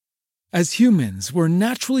As humans, we're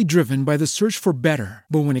naturally driven by the search for better.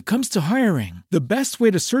 But when it comes to hiring, the best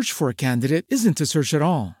way to search for a candidate isn't to search at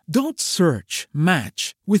all. Don't search,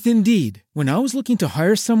 match with Indeed. When I was looking to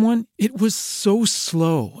hire someone, it was so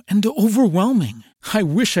slow and overwhelming. I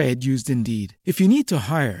wish I had used Indeed. If you need to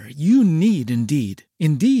hire, you need Indeed.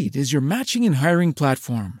 Indeed is your matching and hiring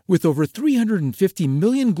platform with over 350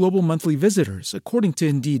 million global monthly visitors, according to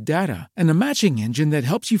Indeed data, and a matching engine that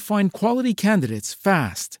helps you find quality candidates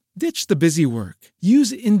fast. Ditch the busy work.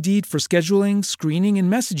 Use Indeed for scheduling, screening,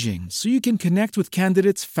 and messaging so you can connect with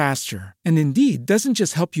candidates faster. And Indeed doesn't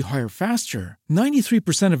just help you hire faster.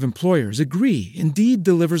 93% of employers agree Indeed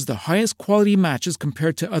delivers the highest quality matches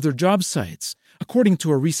compared to other job sites, according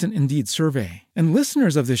to a recent Indeed survey. And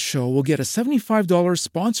listeners of this show will get a $75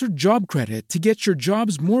 sponsored job credit to get your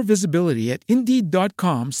jobs more visibility at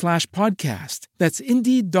Indeed.com/podcast. That's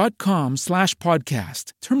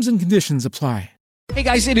Indeed.com/podcast. Terms and conditions apply. Hey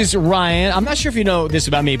guys, it is Ryan. I'm not sure if you know this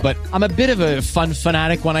about me, but I'm a bit of a fun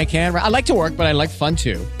fanatic when I can. I like to work, but I like fun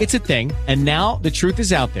too. It's a thing. And now the truth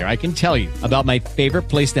is out there. I can tell you about my favorite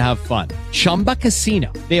place to have fun. Chumba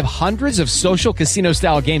Casino. They have hundreds of social casino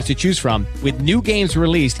style games to choose from with new games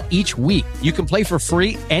released each week. You can play for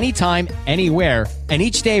free anytime, anywhere. And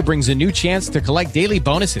each day brings a new chance to collect daily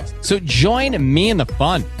bonuses. So join me in the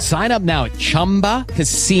fun. Sign up now at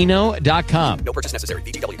ChumbaCasino.com. No purchase necessary.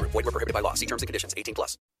 VGW Group. Void where prohibited by law. See terms and conditions.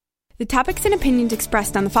 18+. The topics and opinions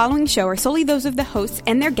expressed on the following show are solely those of the hosts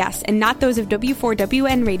and their guests and not those of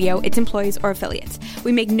W4WN Radio, its employees, or affiliates.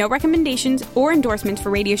 We make no recommendations or endorsements for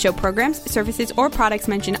radio show programs, services, or products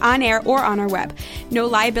mentioned on air or on our web. No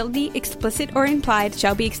liability, explicit or implied,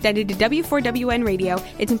 shall be extended to W4WN Radio,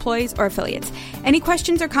 its employees, or affiliates. Any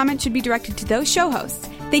questions or comments should be directed to those show hosts.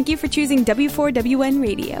 Thank you for choosing W4WN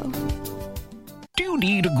Radio. Do you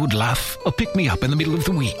need a good laugh? A pick-me-up in the middle of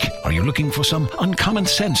the week? Are you looking for some uncommon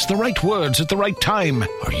sense, the right words at the right time?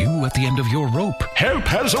 Are you at the end of your rope? Help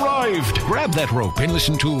has arrived! Grab that rope and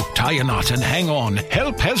listen to Tie a Knot and Hang On.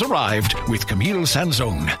 Help has arrived with Camille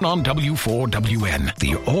Sanzone on W4WN,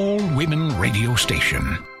 the all-women radio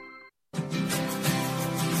station.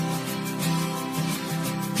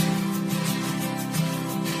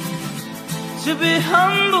 To be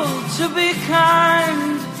humble, to be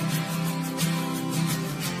kind,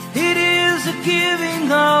 it is a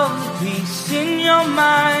giving of peace in your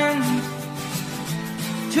mind.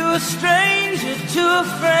 To a stranger, to a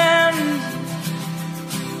friend,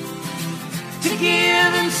 to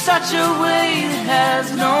give in such a way that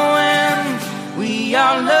has no end. We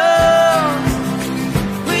are love,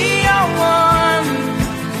 we are one,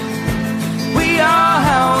 we are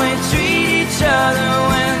how we treat each other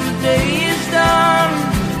when the day is done.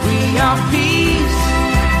 We are peace,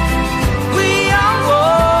 we are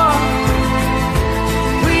war,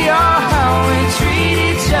 we are how we treat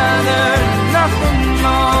each other, nothing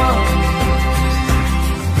more.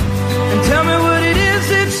 And tell me what it is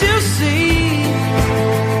that you see,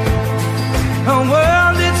 a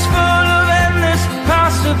world that's full of endless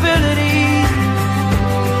possibilities.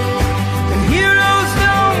 And heroes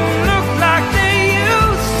don't look like they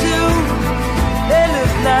used to, they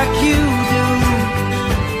look like you do.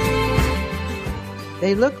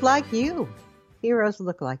 They look like you. Heroes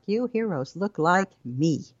look like you. Heroes look like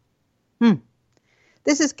me.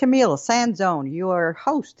 This is Camille Sanzone, your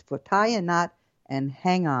host for Tie a Knot and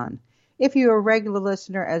Hang On. If you're a regular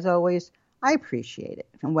listener, as always, I appreciate it.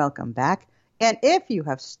 And welcome back. And if you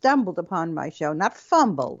have stumbled upon my show, not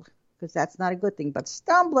fumbled, because that's not a good thing, but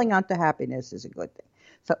stumbling onto happiness is a good thing.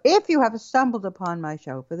 So if you have stumbled upon my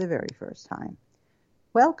show for the very first time,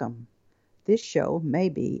 welcome. This show may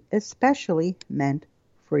be especially meant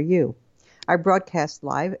for you. I broadcast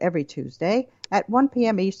live every Tuesday at 1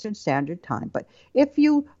 p.m. Eastern Standard Time. But if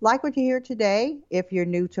you like what you hear today, if you're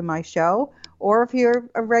new to my show, or if you're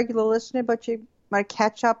a regular listener but you might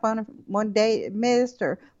catch up on one day missed,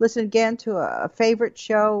 or listen again to a favorite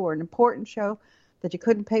show or an important show that you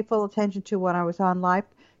couldn't pay full attention to when I was on live,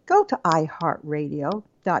 go to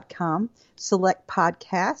iHeartRadio.com, select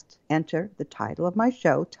podcast, enter the title of my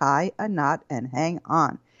show, Tie a Knot and Hang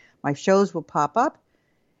On. My shows will pop up,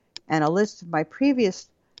 and a list of my tongue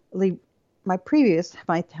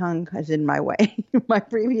is in my way. My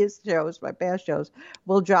previous shows, my past shows,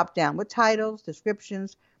 will drop down with titles,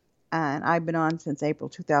 descriptions, and I've been on since April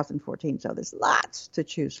 2014, so there's lots to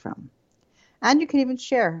choose from. And you can even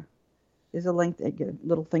share. There's a link, a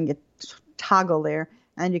little thing you toggle there,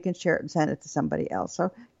 and you can share it and send it to somebody else.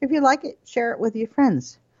 So if you like it, share it with your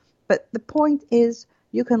friends. But the point is,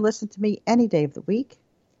 you can listen to me any day of the week,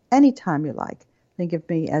 anytime you like. Think of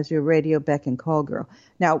me as your radio beck and call girl.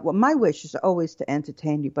 Now, my wish is always to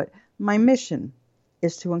entertain you, but my mission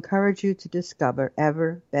is to encourage you to discover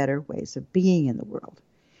ever better ways of being in the world.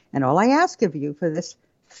 And all I ask of you for this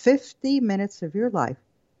 50 minutes of your life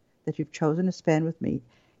that you've chosen to spend with me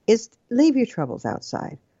is leave your troubles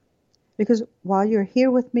outside. Because while you're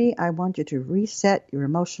here with me, I want you to reset your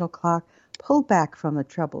emotional clock, pull back from the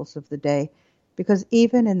troubles of the day, because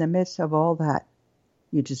even in the midst of all that,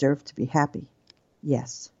 you deserve to be happy.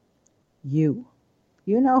 Yes, you.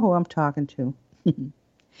 You know who I'm talking to.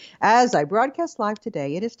 As I broadcast live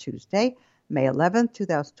today, it is Tuesday, May 11th,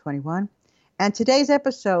 2021, and today's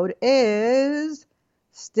episode is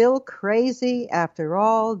Still Crazy After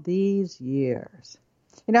All These Years.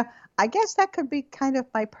 You know, I guess that could be kind of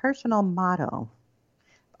my personal motto.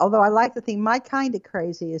 Although I like to think my kind of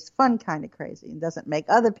crazy is fun kind of crazy and doesn't make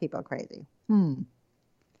other people crazy.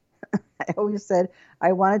 I always said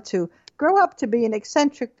I wanted to grow up to be an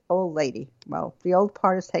eccentric old lady. Well, the old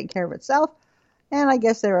part is taking care of itself, and I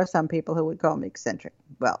guess there are some people who would call me eccentric.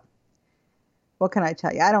 Well, what can I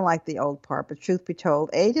tell you? I don't like the old part, but truth be told,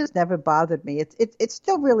 age has never bothered me. It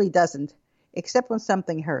still really doesn't, except when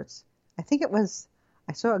something hurts. I think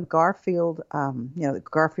I saw a Garfield,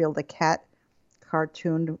 Garfield the cat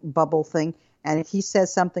cartoon bubble thing, and he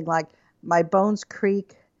says something like, "My bones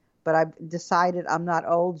creak, but I've decided I'm not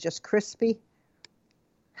old, just crispy."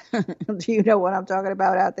 Do you know what I'm talking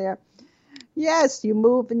about out there? Yes, you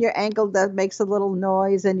move and your ankle makes a little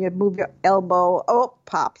noise, and you move your elbow,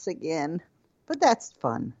 pops again. But that's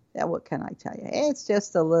fun. Yeah, what can I tell you? It's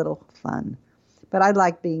just a little fun. But I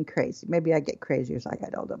like being crazy. Maybe I get crazier as I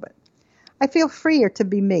get older, but I feel freer to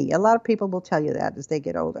be me. A lot of people will tell you that as they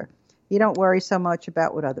get older. You don't worry so much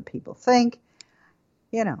about what other people think.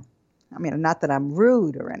 You know, I mean, not that I'm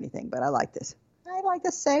rude or anything, but I like this. I like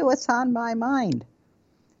to say what's on my mind.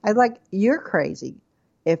 I like you're crazy,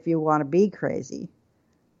 if you want to be crazy,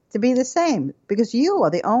 to be the same, because you are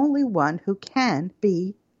the only one who can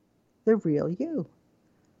be the real you.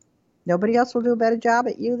 Nobody else will do a better job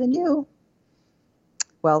at you than you.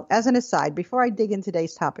 Well, as an aside, before I dig into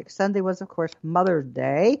today's topic, Sunday was, of course, Mother's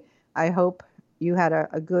Day. I hope you had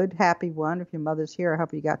a good, happy one. If your mother's here, I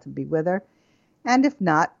hope you got to be with her. And if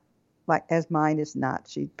not, like as mine is not,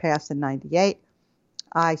 she passed in 98.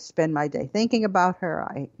 I spend my day thinking about her.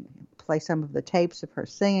 I play some of the tapes of her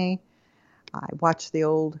singing. I watch the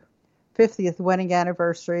old 50th wedding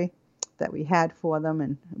anniversary that we had for them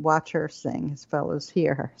and watch her sing as well as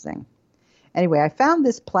hear her sing. Anyway, I found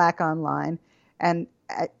this plaque online, and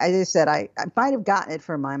as I said, I might have gotten it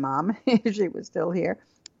from my mom if she was still here.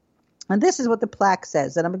 And this is what the plaque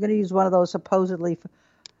says, and I'm going to use one of those supposedly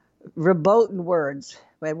verboten words,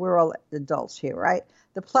 when we're all adults here, right?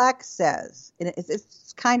 The plaque says, and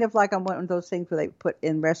it's kind of like on one of those things where they put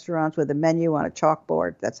in restaurants with a menu on a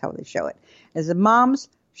chalkboard. That's how they show it. It's a mom's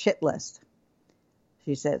shit list.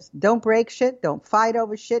 She says, don't break shit, don't fight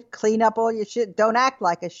over shit, clean up all your shit, don't act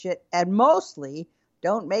like a shit, and mostly,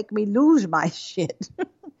 don't make me lose my shit.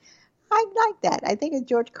 I like that. I think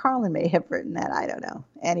George Carlin may have written that. I don't know.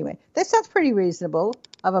 Anyway, that sounds pretty reasonable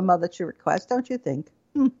of a mother to request, don't you think?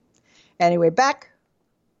 Anyway,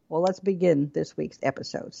 let's begin this week's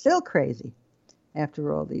episode. Still crazy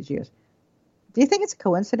after all these years. Do you think it's a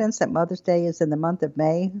coincidence that Mother's Day is in the month of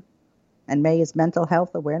May, and May is Mental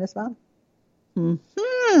Health Awareness Month?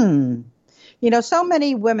 You know, so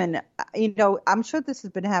many women, I'm sure this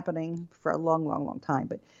has been happening for a long, long, long time,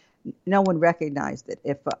 but no one recognized it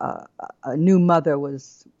if a new mother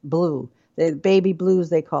was blue. The baby blues,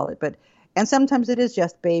 they call it. And sometimes it is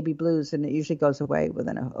just baby blues, and it usually goes away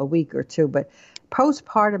within a week or two. But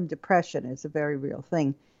postpartum depression is a very real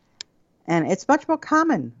thing. And it's much more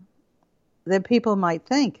common than people might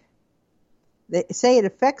think. They say it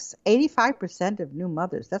affects 85% of new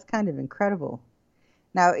mothers. That's kind of incredible.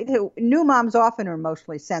 Now, new moms often are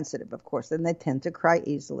emotionally sensitive, of course, and they tend to cry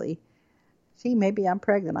easily. See, maybe I'm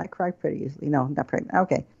pregnant. I cry pretty easily. No, I'm not pregnant.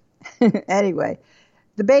 Okay. Anyway,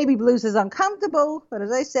 the baby blues is uncomfortable, but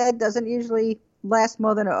as I said, doesn't usually last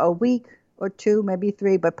more than a week or two, maybe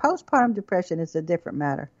 3. But postpartum depression is a different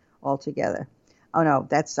matter altogether. Oh, no,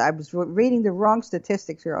 I was reading the wrong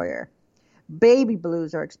statistics earlier. Baby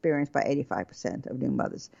blues are experienced by 85% of new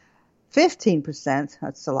mothers. 15%,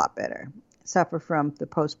 that's a lot better, suffer from the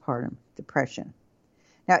postpartum depression.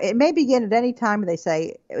 Now, it may begin at any time, they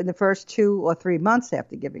say, in the first 2 or 3 months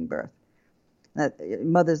after giving birth.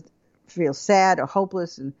 Mothers feel sad or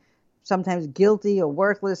hopeless and sometimes guilty or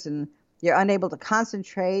worthless, and you're unable to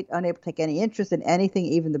concentrate, unable to take any interest in anything,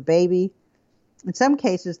 even the baby. In some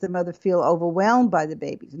cases, the mother feels overwhelmed by the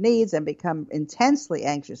baby's needs and become intensely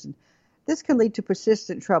anxious. And this can lead to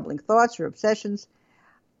persistent troubling thoughts or obsessions.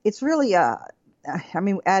 It's really, at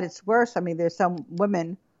its worst, there's some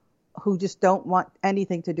women who just don't want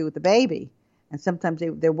anything to do with the baby. And sometimes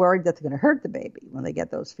they're worried that they're going to hurt the baby when they get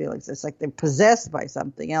those feelings. It's like they're possessed by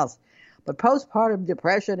something else. But postpartum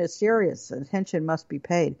depression is serious, and attention must be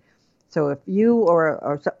paid. So if you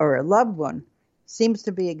or a loved one seems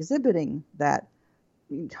to be exhibiting that,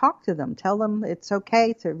 you talk to them, tell them it's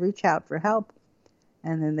okay to reach out for help,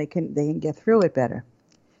 and then they can get through it better.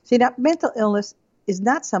 See, now mental illness is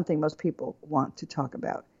not something most people want to talk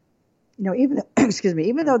about. Even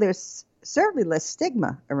though there's certainly less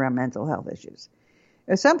stigma around mental health issues.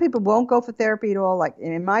 Some people won't go for therapy at all. Like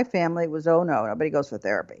in my family, it was, oh no, nobody goes for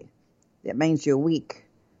therapy. It means you're weak.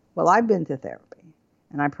 Well, I've been to therapy,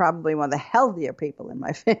 and I'm probably one of the healthier people in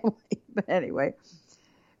my family. But anyway,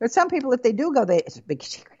 but some people, if they do go, it's a big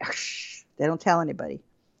secret. They don't tell anybody.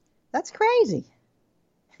 That's crazy.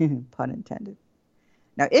 Pun intended.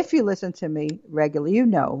 Now, if you listen to me regularly, you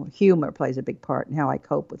know humor plays a big part in how I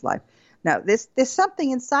cope with life. Now, there's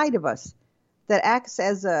something inside of us that acts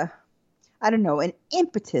as an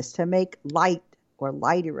impetus to make light or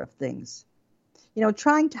lighter of things.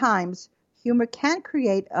 Trying times, humor can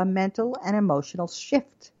create a mental and emotional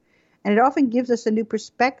shift. And it often gives us a new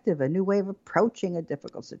perspective, a new way of approaching a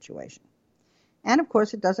difficult situation. And, of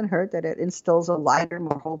course, it doesn't hurt that it instills a lighter,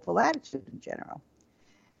 more hopeful attitude in general.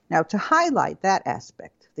 Now, to highlight that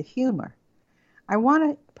aspect, the humor, I want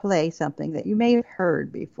to play something that you may have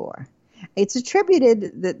heard before. It's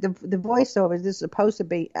attributed, the voiceover, this is supposed to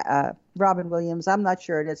be Robin Williams. I'm not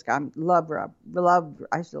sure it is.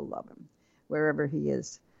 I still love him, wherever he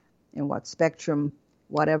is, in what spectrum,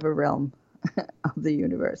 whatever realm of the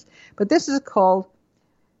universe. But this is called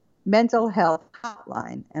Mental Health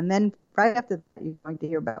Hotline. And then right after that, you're going to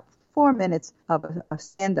hear about 4 minutes of a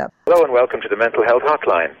stand-up. Hello and welcome to the Mental Health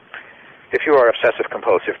Hotline. If you are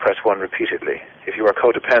obsessive-compulsive, press 1 repeatedly. If you are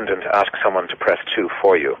codependent, ask someone to press 2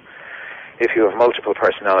 for you. If you have multiple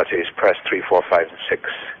personalities, press 3, 4, 5, and 6.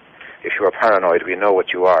 If you are paranoid, we know what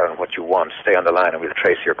you are and what you want. Stay on the line and we'll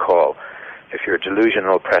trace your call. If you're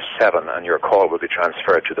delusional, press 7 and your call will be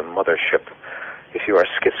transferred to the mothership. If you are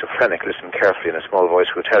schizophrenic, listen carefully and a small voice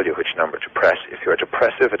will tell you which number to press. If you are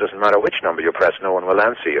depressive, it doesn't matter which number you press, no one will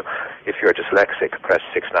answer you. If you are dyslexic, press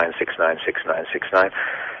 69696969.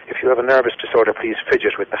 If you have a nervous disorder, please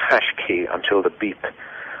fidget with the hash key until the beep.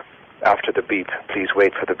 After the beep, please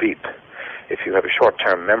wait for the beep. If you have a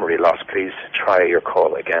short-term memory loss, please try your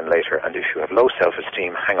call again later. And if you have low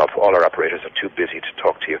self-esteem, hang up. All our operators are too busy to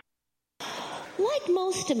talk to you. Like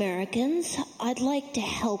most Americans, I'd like to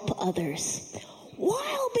help others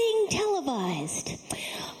while being televised.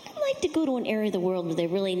 I'd like to go to an area of the world where they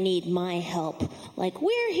really need my help. Like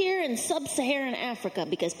we're here in sub-Saharan Africa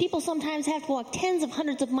because people sometimes have to walk tens of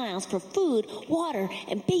hundreds of miles for food, water,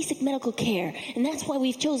 and basic medical care. And that's why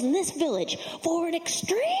we've chosen this village for an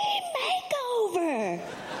extreme makeover.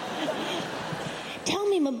 Tell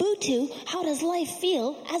me, Mabutu, how does life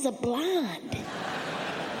feel as a blonde?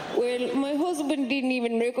 Well, my husband didn't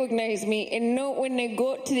even recognize me, and now when I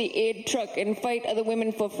go to the aid truck and fight other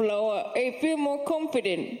women for flour, I feel more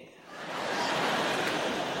confident.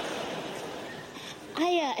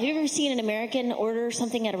 Have you ever seen an American order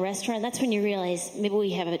something at a restaurant? That's when you realize maybe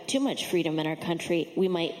we have too much freedom in our country. We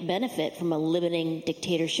might benefit from a limiting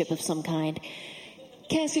dictatorship of some kind.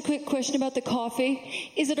 Can I ask a quick question about the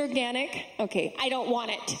coffee? Is it organic? Okay, I don't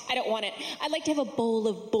want it. I'd like to have a bowl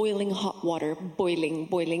of boiling hot water,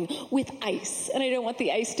 boiling, with ice. And I don't want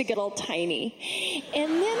the ice to get all tiny.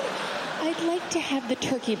 And then I'd like to have the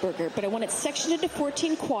turkey burger, but I want it sectioned into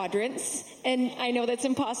 14 quadrants. And I know that's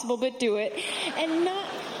impossible, but do it. And not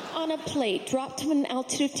on a plate, dropped to an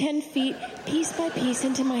altitude of 10 feet, piece by piece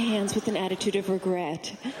into my hands with an attitude of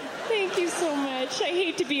regret. Thank you so much. I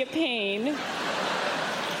hate to be a pain.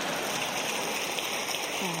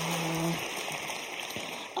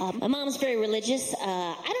 My mom's very religious.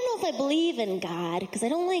 I don't know if I believe in God, because I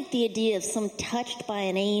don't like the idea of some touched by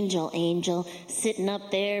an angel sitting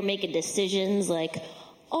up there making decisions like,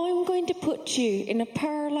 I'm going to put you in a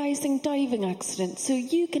paralyzing diving accident so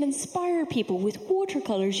you can inspire people with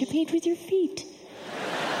watercolors you paint with your feet.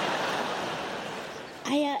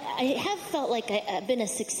 I have felt like I've been a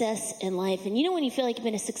success in life. And you know when you feel like you've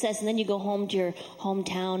been a success and then you go home to your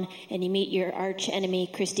hometown and you meet your arch enemy,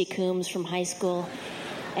 Christy Coombs from high school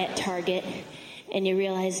at Target, and you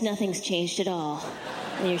realize nothing's changed at all.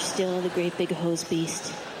 And you're still the great big hose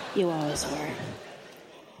beast you always were.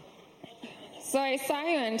 So I saw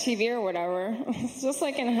you on TV or whatever. It's just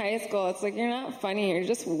like in high school. It's like, you're not funny, you're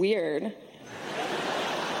just weird.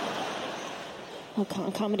 Well,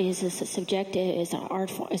 comedy is subjective, is an art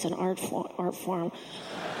form.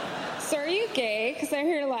 So are you gay? Because I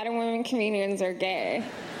heard a lot of women comedians are gay.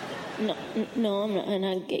 No, I'm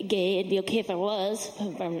not gay. It'd be okay if I was.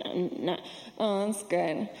 But I'm not. Oh, that's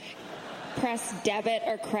good. Press debit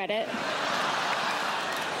or credit.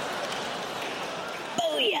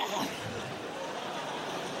 Booyah!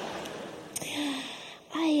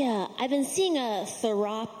 I've been seeing a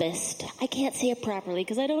therapist. I can't say it properly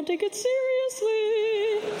because I don't take it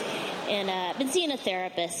seriously. And I've been seeing a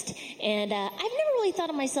therapist. And I've never really thought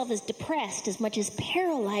of myself as depressed as much as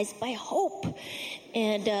paralyzed by hope.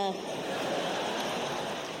 And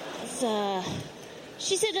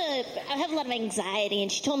she said I have a lot of anxiety,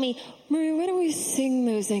 and she told me, Marie, why don't we sing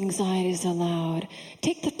those anxieties aloud?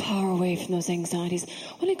 Take the power away from those anxieties.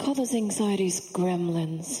 Why do you call those anxieties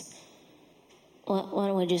gremlins? why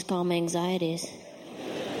don't we just call them anxieties?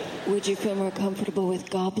 Would you feel more comfortable with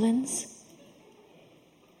goblins?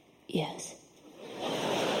 Yes.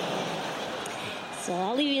 So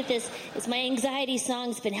I'll leave you with this. It's my anxiety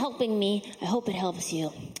song's been helping me. I hope it helps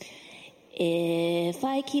you. If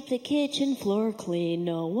I keep the kitchen floor clean,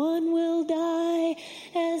 no one will die.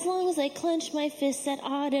 As long as I clench my fists at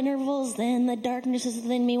odd intervals, then the darkness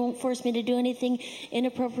within me won't force me to do anything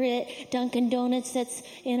inappropriate. Dunkin' Donuts that's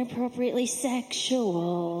inappropriately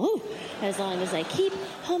sexual. Ooh. As long as I keep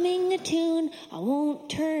humming a tune, I won't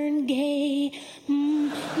turn gay.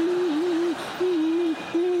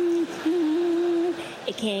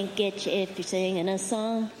 It can't get you if you're singing a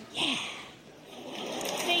song. Yeah.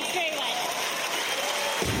 Thanks very much.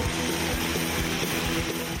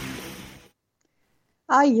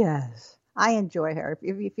 Ah, yes. I enjoy her.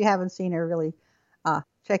 If you haven't seen her, really,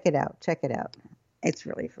 check it out. Check it out. It's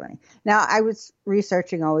really funny. Now, I was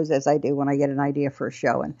researching always, as I do when I get an idea for a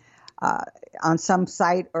show, and on some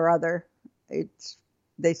site or other,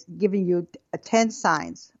 they're giving you 10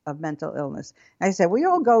 signs of mental illness. And I said, we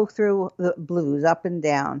all go through the blues up and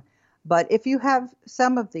down, but if you have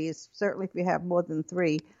some of these, certainly if you have more than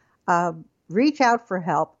 3, reach out for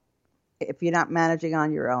help if you're not managing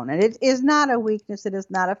on your own. And it is not a weakness. It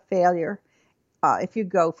is not a failure if you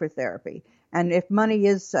go for therapy. And if money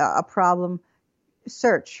is a problem,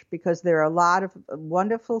 search, because there are a lot of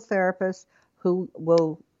wonderful therapists who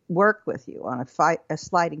will work with you on a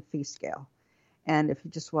sliding fee scale. And if you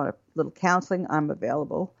just want a little counseling, I'm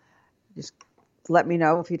available. Just let me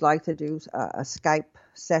know if you'd like to do a Skype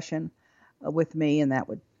session with me, and that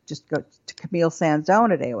would just go to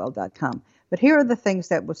CamilleSanzone@AOL.com. But here are the things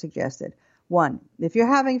that were suggested. 1, if you're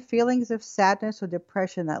having feelings of sadness or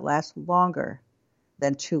depression that last longer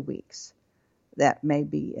than 2 weeks, that may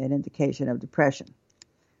be an indication of depression.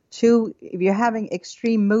 2, if you're having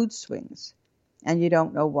extreme mood swings and you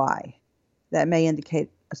don't know why, that may indicate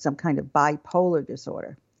some kind of bipolar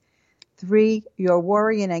disorder. 3, your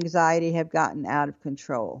worry and anxiety have gotten out of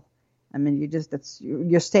control. I mean, that's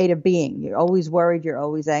your state of being. You're always worried. You're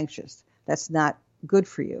always anxious. That's not good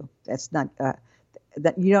for you. That's not that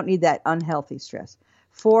you don't need that unhealthy stress.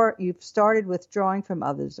 4, you've started withdrawing from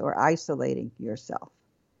others or isolating yourself.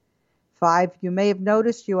 5, you may have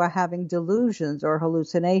noticed you are having delusions or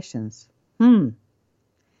hallucinations.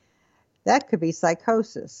 That could be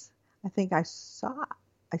psychosis. I think I saw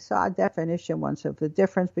a definition once of the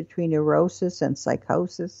difference between neurosis and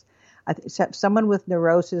psychosis. Someone with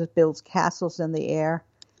neurosis builds castles in the air,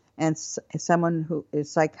 and someone who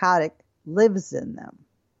is psychotic lives in them.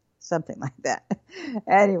 Something like that.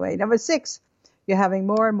 Anyway, number 6, you're having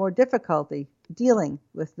more and more difficulty dealing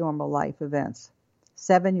with normal life events.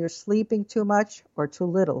 7, you're sleeping too much or too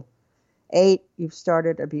little. 8, you've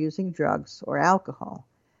started abusing drugs or alcohol.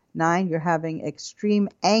 9, you're having extreme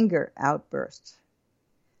anger outbursts.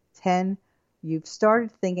 10, you've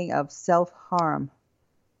started thinking of self-harm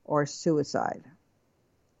or suicide.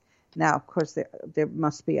 Now, of course, there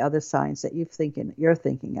must be other signs that you're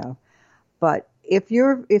thinking of. But if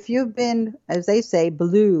you've been, as they say,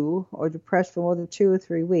 blue or depressed for more than 2 or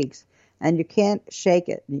 3 weeks, and you can't shake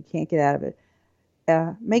it, and you can't get out of it,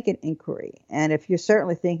 make an inquiry. And if you're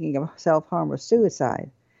certainly thinking of self-harm or suicide,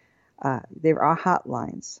 there are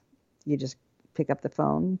hotlines. You just pick up the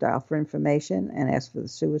phone, dial for information, and ask for the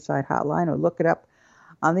suicide hotline, or look it up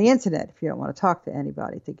on the internet if you don't want to talk to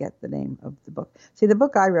anybody to get the name of the book. See, the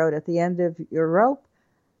book I wrote, At the End of Your Rope,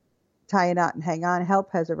 Tie a Knot and Hang On, Help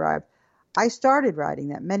Has Arrived. I started writing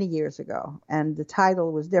that many years ago, and the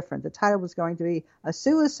title was different. The title was going to be A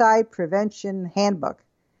Suicide Prevention Handbook.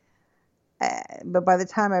 But by the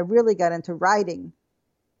time I really got into writing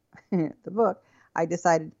the book, I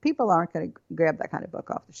decided people aren't going to grab that kind of book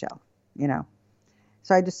off the shelf,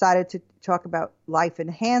 So I decided to talk about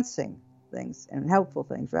life-enhancing things and helpful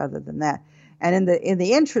things rather than that. And in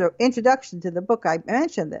the introduction to the book, I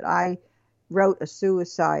mentioned that I wrote a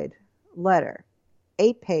suicide letter,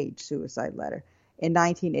 8-page suicide letter. in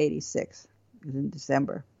 1986. It was in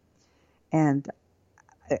December. And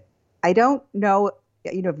I don't know,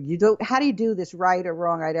 how do you do this right or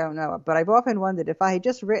wrong? I don't know. But I've often wondered if I had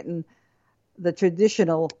just written the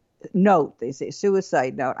traditional note, they say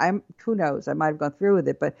suicide note. Who knows? I might have gone through with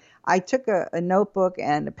it, but I took a notebook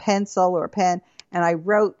and a pencil or a pen, and I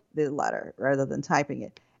wrote the letter rather than typing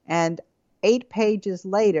it. And 8 pages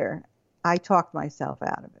later, I talked myself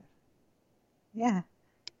out of it. Yeah.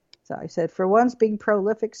 So I said, for once being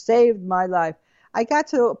prolific saved my life. I got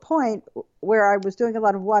to a point where I was doing a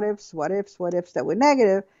lot of what ifs that were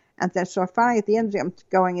negative, and then so finally at the end I'm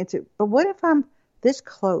going into, but what if I'm this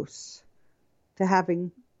close to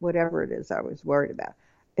having whatever it is I was worried about?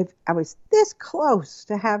 If I was this close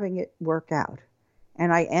to having it work out,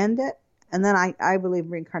 and I end it, and then I believe in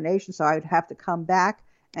reincarnation, so I would have to come back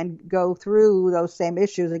and go through those same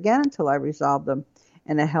issues again until I resolve them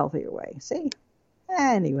in a healthier way. See?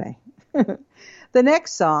 Anyway. The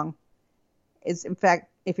next song is, in fact,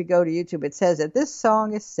 if you go to YouTube, it says that this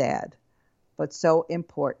song is sad, but so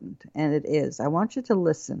important, and it is. I want you to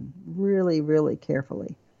listen really, really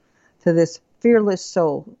carefully to this Fearless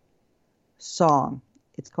Soul song.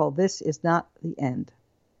 It's called This Is Not the End.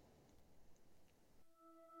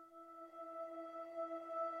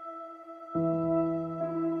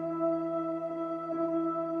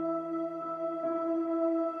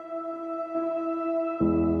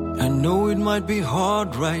 I know it might be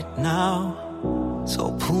hard right now, it's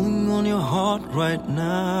all pulling on your heart right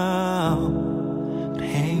now, but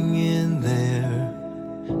hang in there,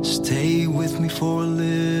 stay with me for a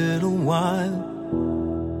little while.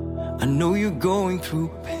 I know you're going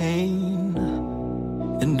through pain,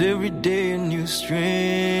 and every day a new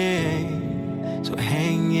strain, so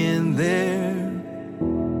hang in there,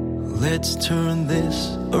 let's turn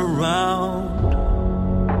this around.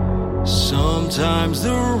 Sometimes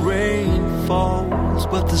the rain falls,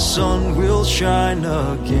 but the sun will shine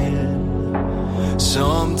again.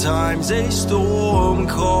 Sometimes a storm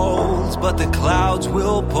calls, but the clouds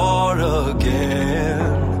will part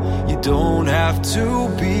again. You don't have to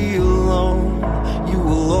be alone, you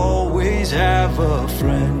will always have a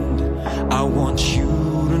friend. I want you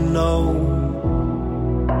to know,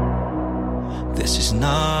 this is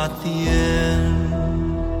not the end.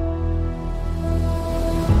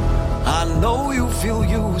 I know you feel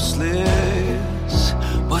useless,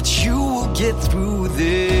 but you will get through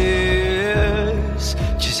this.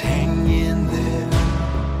 Just hang in there,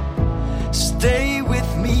 stay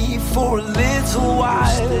with me for a little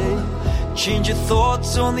while. Change your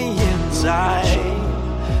thoughts on the inside,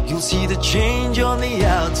 you'll see the change on the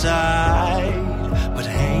outside. But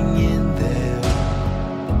hang in there,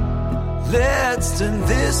 let's turn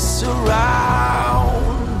this around.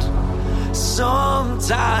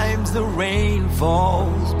 Sometimes the rain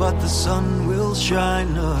falls, but the sun will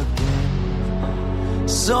shine again.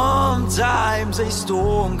 Sometimes a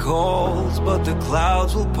storm calls, but the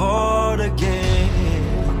clouds will part again.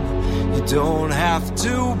 You don't have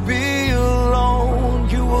to be alone,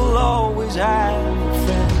 you will always have a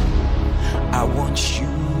friend. I want you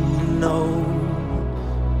to know,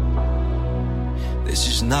 this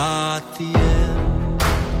is not the end.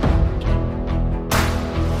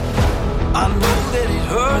 I know that it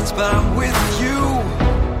hurts, but I'm with you.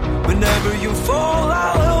 Whenever you fall,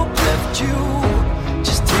 I'll help lift you.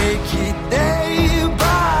 Just take it day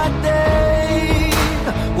by day.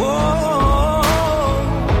 Whoa,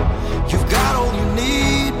 you've got all you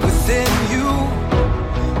need within you.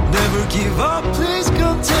 Never give up, please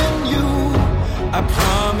continue. I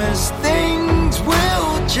promise things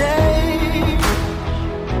will change.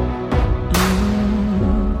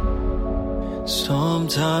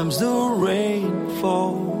 Sometimes the rain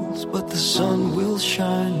falls, but the sun will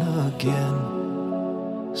shine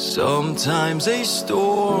again. Sometimes a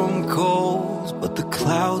storm calls, but the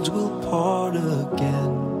clouds will part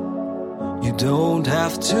again. You don't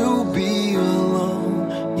have to be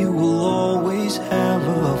alone, you will always have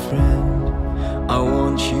a friend. I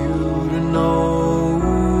want you to know,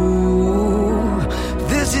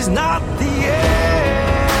 this is not the end.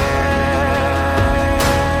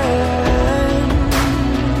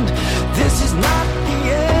 This is not the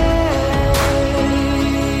end.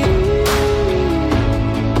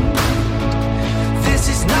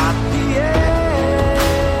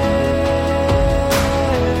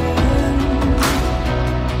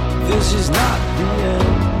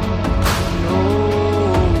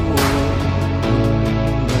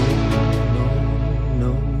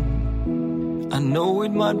 No. I know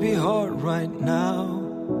it might be hard right now,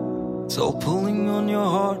 it's all pulling on your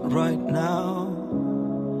heart right now,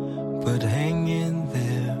 but hang in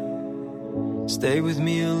there, stay with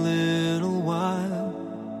me a little while. while.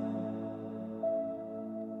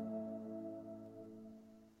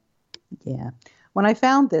 Yeah. When I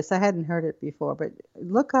found this, I hadn't heard it before, but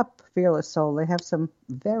look up Fearless Soul. They have some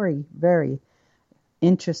very, very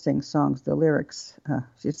interesting songs. The lyrics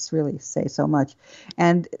just really say so much.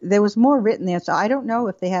 And there was more written there, so I don't know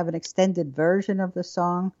if they have an extended version of the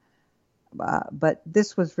song, but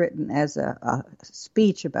this was written as a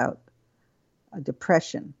speech about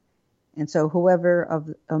depression. And so whoever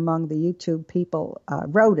among the YouTube people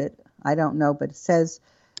wrote it, I don't know, but it says,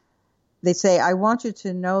 they say, I want you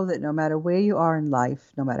to know that no matter where you are in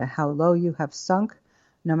life, no matter how low you have sunk,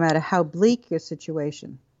 no matter how bleak your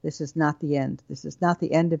situation, this is not the end. This is not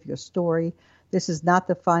the end of your story. This is not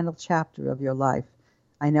the final chapter of your life.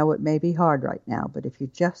 I know it may be hard right now, but if you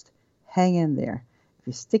just hang in there, if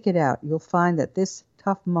you stick it out, you'll find that this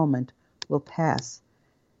tough moment will pass.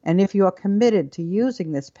 And if you are committed to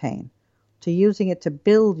using this pain, to using it to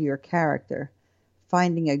build your character,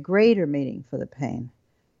 finding a greater meaning for the pain,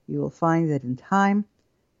 you will find that in time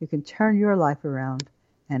you can turn your life around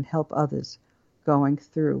and help others going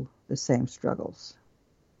through the same struggles.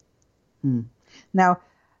 Now,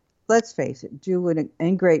 let's face it, due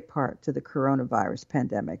in great part to the coronavirus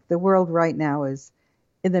pandemic, the world right now is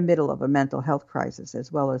in the middle of a mental health crisis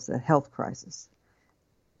as well as a health crisis.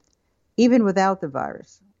 Even without the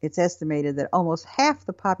virus, it's estimated that almost half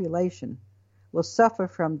the population will suffer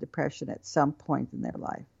from depression at some point in their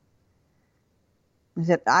life.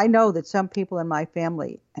 I know that some people in my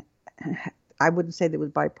family, I wouldn't say they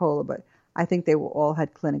was bipolar, but I think they all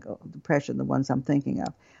had clinical depression, the ones I'm thinking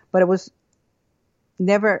of. But it was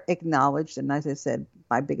never acknowledged, and as I said,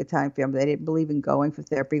 my big Italian family, they didn't believe in going for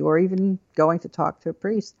therapy or even going to talk to a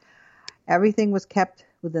priest. Everything was kept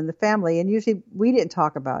within the family, and usually we didn't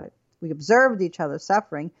talk about it. We observed each other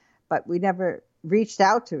suffering, but we never reached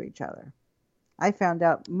out to each other. I found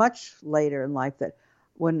out much later in life that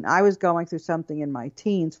when I was going through something in my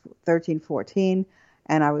teens, 13, 14,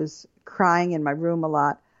 and I was crying in my room a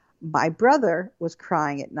lot, my brother was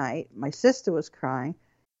crying at night, my sister was crying.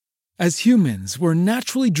 As humans, we're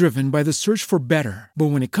naturally driven by the search for better. But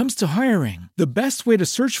when it comes to hiring, the best way to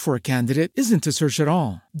search for a candidate isn't to search at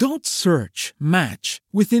all. Don't search, match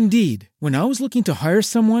with Indeed. When I was looking to hire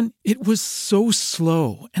someone, it was so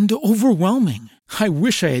slow and overwhelming. I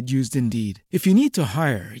wish I had used Indeed. If you need to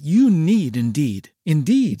hire, you need Indeed.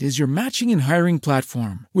 Indeed is your matching and hiring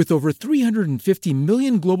platform with over 350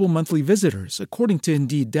 million global monthly visitors, according to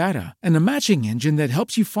Indeed data, and a matching engine that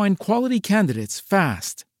helps you find quality candidates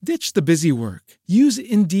fast. Ditch the busy work. Use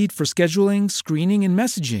Indeed for scheduling, screening, and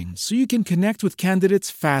messaging so you can connect with candidates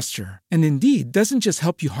faster. And Indeed doesn't just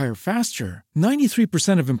help you hire faster.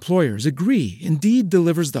 93% of employers agree Indeed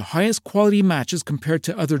delivers the highest quality matches compared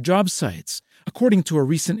to other job sites, according to a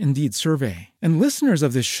recent Indeed survey. And listeners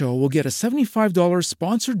of this show will get a $75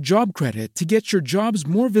 sponsored job credit to get your jobs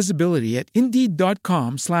more visibility at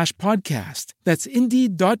Indeed.com/podcast. That's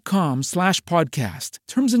Indeed.com/podcast.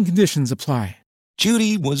 Terms and conditions apply.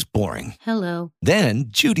 Judy was boring. Hello. Then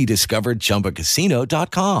Judy discovered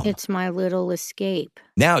ChumbaCasino.com. It's my little escape.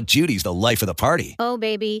 Now Judy's the life of the party. Oh,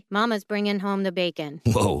 baby, mama's bringing home the bacon.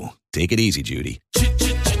 Whoa, take it easy, Judy.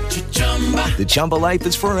 The Chumba life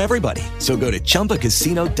is for everybody. So go to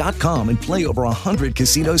ChumbaCasino.com and play over 100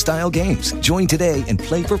 casino-style games. Join today and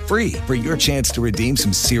play for free for your chance to redeem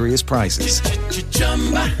some serious prizes.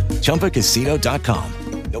 ChumbaCasino.com.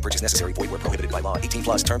 No purchase necessary. Void where prohibited by law.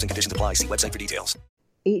 18+ terms and conditions apply. See website for details.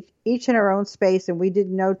 Each in our own space, and we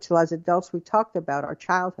didn't know till as adults we talked about our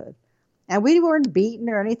childhood. And we weren't beaten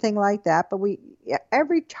or anything like that, but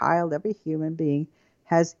every child, every human being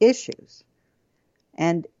has issues.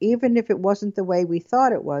 And even if it wasn't the way we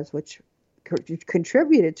thought it was, which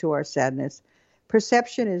contributed to our sadness,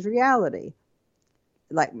 perception is reality.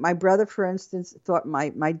 Like my brother, for instance, thought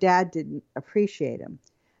my dad didn't appreciate him.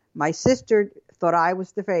 My sister thought I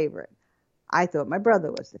was the favorite. I thought my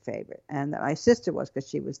brother was the favorite, and that my sister was because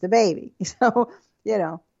she was the baby. So,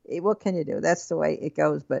 what can you do? That's the way it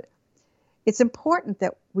goes. But it's important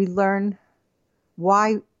that we learn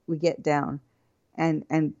why we get down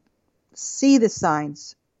and see the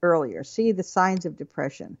signs earlier, see the signs of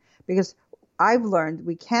depression. Because I've learned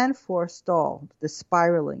we can forestall the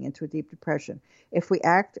spiraling into a deep depression if we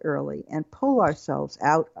act early and pull ourselves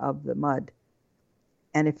out of the mud.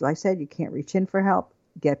 And if, like I said, you can't reach in for help,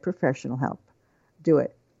 get professional help. Do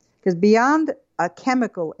it. Because beyond a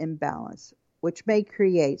chemical imbalance, which may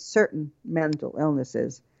create certain mental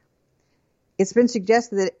illnesses, it's been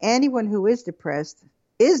suggested that anyone who is depressed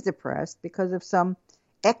because of some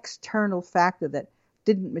external factor that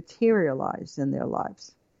didn't materialize in their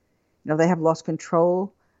lives. They have lost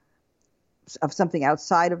control of something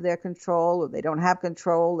outside of their control, or they don't have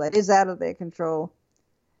control that is out of their control.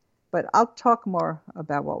 But I'll talk more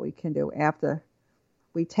about what we can do after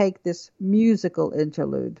we take this musical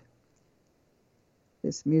interlude.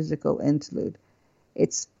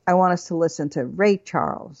 I want us to listen to Ray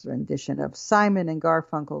Charles' rendition of Simon and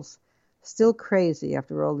Garfunkel's Still Crazy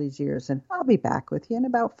After All These Years, and I'll be back with you in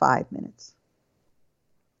about 5 minutes.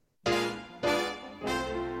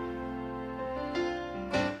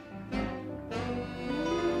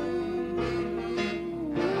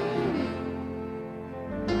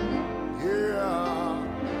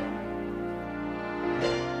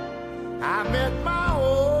 I met my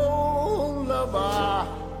old lover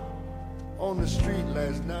on the street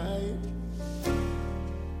last night.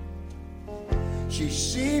 She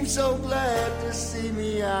seemed so glad to see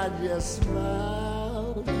me, I just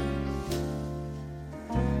smiled.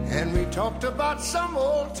 And we talked about some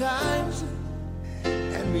old times,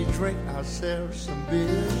 and we drank ourselves some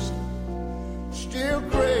beers. Still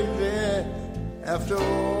crazy after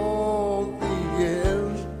all the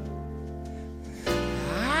years.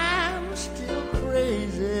 I'm still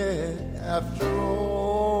crazy after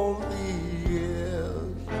all the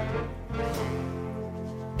years.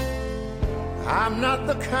 I'm not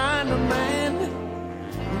the kind of man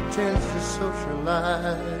who tends to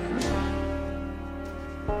socialize.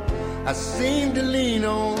 I seem to lean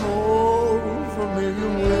on old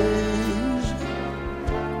familiar ways.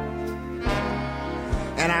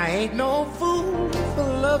 And I ain't no fool for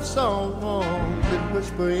love songs that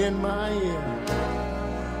whisper in my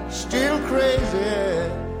ear. Still crazy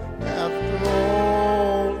after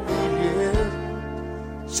all the years.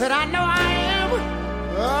 Said I know I am.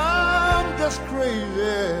 I'm just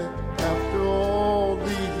crazy after all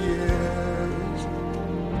the years.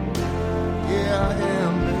 Yeah, I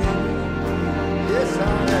am, baby. Yes, I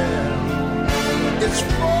am. It's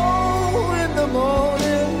 4 in the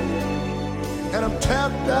morning, and I'm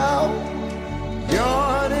tapped out,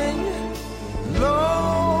 yawning,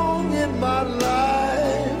 long in my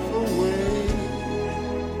life away.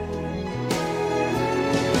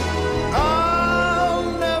 I'll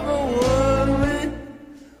never worry,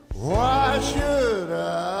 why should I?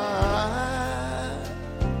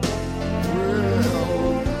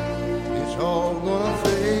 Well, it's all gonna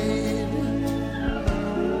fade.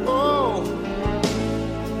 Oh,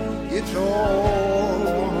 it's all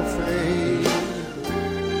gonna fade.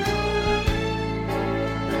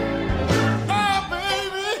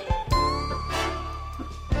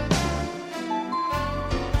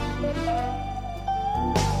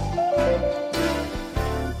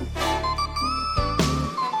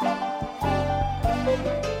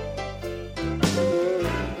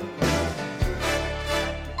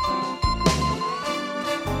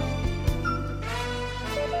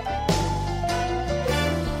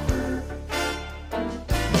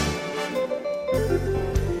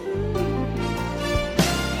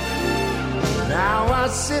 I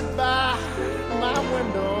sit by my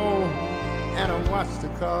window and I watch the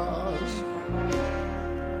cars.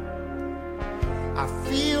 I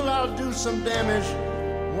feel I'll do some damage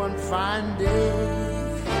one fine day,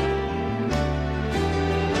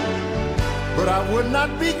 but I would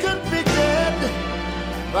not be convicted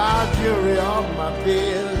by a jury of my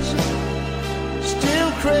peers.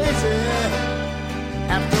 Still crazy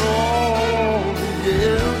after all the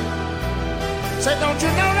years. Say, don't you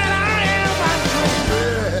know that I am?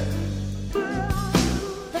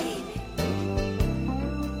 Baby,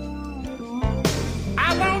 I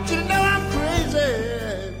want you to know I'm crazy,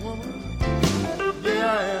 woman. Yeah,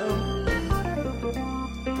 I am.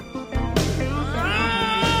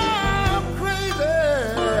 I'm crazy.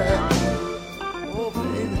 Oh,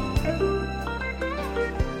 baby.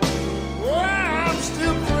 Oh, I'm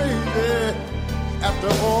still crazy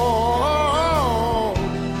after all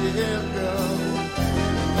the years gone.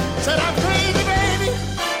 Said I'm crazy, baby.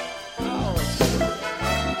 Oh.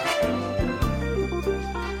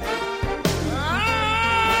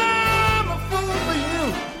 I'm a fool for you.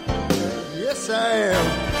 Yes, I am.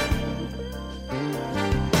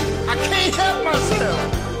 I can't help myself.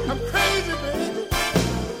 I'm crazy, baby.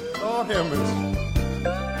 Oh, heavens.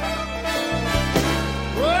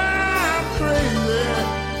 Well, I'm crazy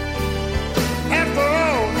after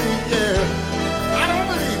all these years. I don't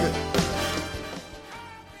believe it.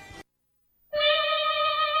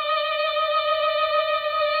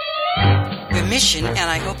 Mission, and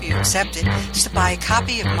I hope you accept it, is to buy a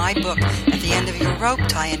copy of my book, At the End of Your Rope,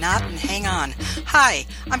 Tie a Knot and Hang On. Hi,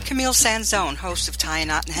 I'm Camille Sanzone, host of Tie a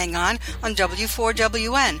Knot and Hang On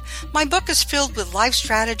W4WN. My book is filled with life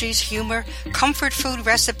strategies, humor, comfort food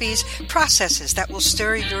recipes, processes that will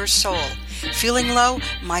stir your soul. Feeling low?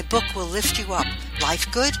 My book will lift you up.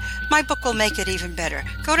 Life good? My book will make it even better.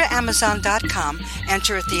 Go to Amazon.com,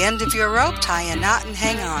 enter At the End of Your Rope, Tie a Knot and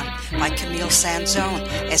Hang On by Camille Sanzone,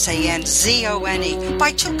 Sanzone.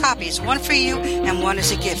 Buy 2 copies, one for you and one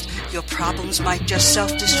as a gift. Your problems might just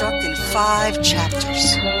self-destruct in 5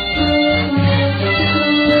 chapters.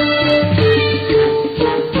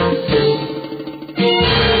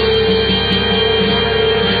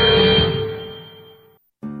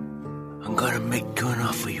 I'm gonna make you an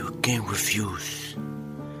offer you can't refuse.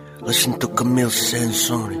 Listen to Camille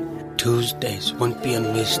Sansoni Tuesdays, 1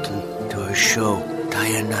 p.m. Eastern, to her show, Tie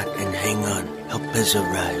a Knot and Hang On. Help has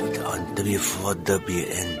arrived on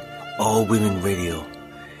W4WN, All Women Radio.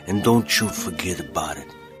 And don't you forget about it.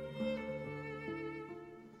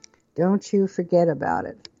 Don't you forget about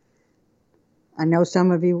it. I know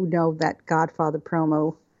some of you know that Godfather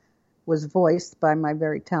promo was voiced by my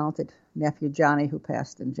very talented nephew Johnny, who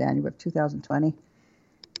passed in January of 2020.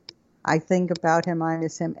 I think about him. I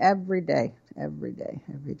miss him every day.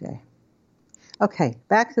 Okay,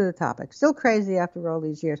 back to the topic. Still crazy after all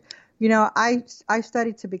these years. You know, I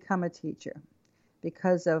studied to become a teacher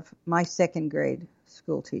because of my 2nd grade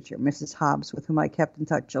school teacher, Mrs. Hobbs, with whom I kept in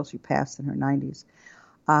touch till she passed in her 90s.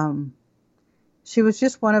 She was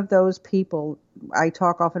just one of those people. I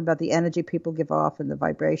talk often about the energy people give off and the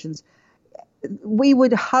vibrations. We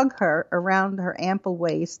would hug her around her ample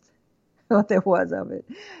waist, what there was of it,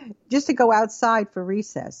 just to go outside for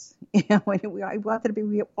recess. You know, we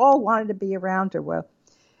all wanted to be around her. Well,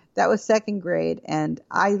 that was 2nd grade, and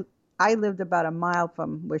I lived about a mile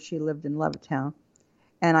from where she lived in Levittown,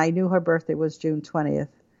 and I knew her birthday was June 20th.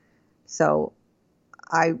 So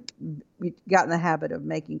we got in the habit of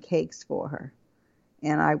making cakes for her,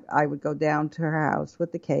 and I would go down to her house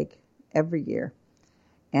with the cake every year.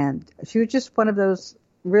 And she was just one of those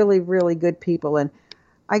really, really good people. And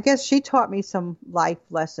I guess she taught me some life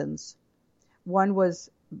lessons. One was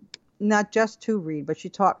not just to read, but she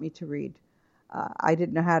taught me to read. I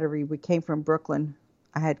didn't know how to read. We came from Brooklyn.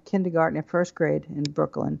 I had kindergarten and 1st grade in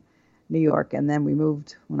Brooklyn, New York, and then we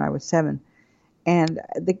moved when I was 7. And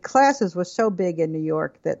the classes were so big in New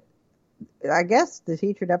York that I guess the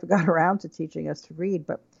teacher never got around to teaching us to read.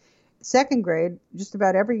 But 2nd grade, just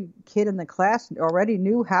about every kid in the class already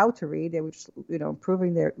knew how to read. They were just,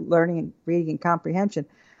 improving their learning and reading and comprehension.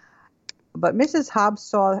 But Mrs. Hobbs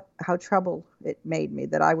saw how trouble it made me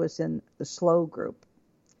that I was in the slow group,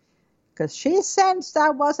 because she sensed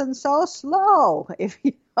I wasn't so slow, if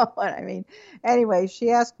you know what I mean. Anyway, she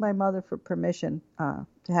asked my mother for permission to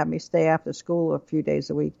have me stay after school a few days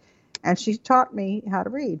a week, and she taught me how to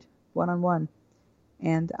read one-on-one.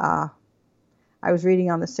 And I was reading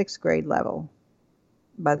on the 6th grade level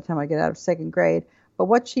by the time I got out of 2nd grade. But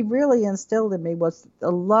what she really instilled in me was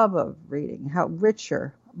the love of reading, how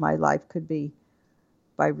richer my life could be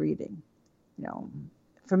by reading. You know,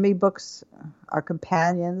 for me, books are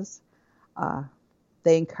companions.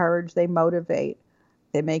 They encourage, they motivate,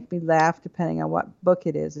 they make me laugh depending on what book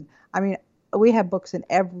it is. And I mean, we have books in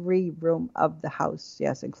every room of the house,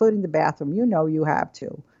 yes, including the bathroom. You know you have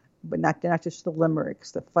to, but not just the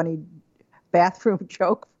limericks, the funny bathroom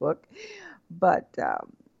joke book. But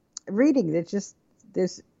reading,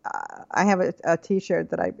 I have a T-shirt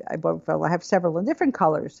that I bought for. I have several in different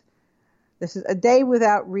colors. This is a day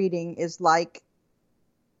without reading is like,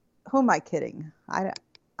 who am I kidding? I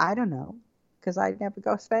don't know, because I never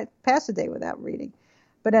go past a day without reading.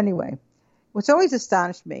 But anyway, what's always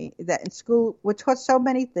astonished me is that in school we're taught so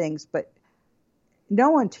many things, but no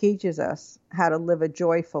one teaches us how to live a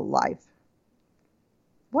joyful life.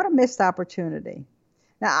 What a missed opportunity.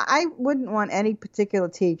 Now, I wouldn't want any particular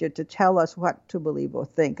teacher to tell us what to believe or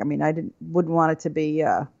think. I mean, wouldn't want it to be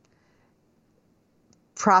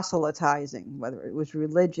proselytizing, whether it was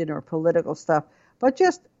religion or political stuff, but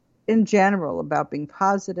just in general about being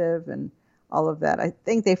positive and all of that. I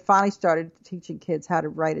think they finally started teaching kids how to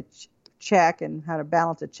write a check and how to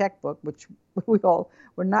balance a checkbook, which we all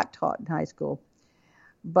were not taught in high school.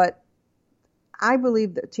 But I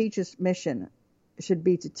believe the teacher's mission should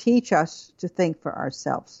be to teach us to think for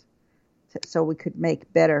ourselves so we could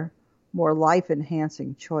make better, more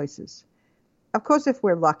life-enhancing choices. Of course, if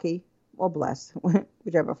we're lucky, well, bless,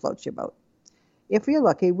 whichever floats your boat. If you're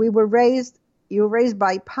lucky, you were raised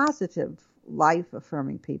by positive,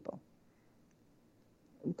 life-affirming people.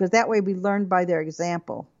 Because that way we learn by their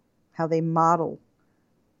example how they model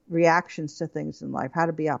reactions to things in life, how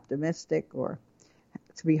to be optimistic or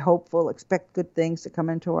to be hopeful, expect good things to come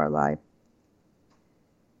into our life.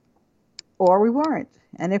 Or we weren't.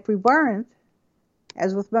 And if we weren't,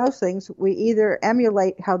 as with most things, we either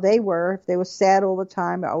emulate how they were, if they were sad all the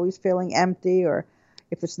time, always feeling empty, or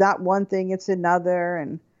if it's not one thing, it's another,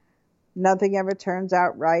 and nothing ever turns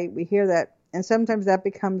out right. We hear that, and sometimes that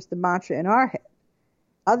becomes the mantra in our head.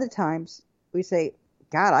 Other times we say,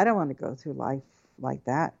 God, I don't want to go through life like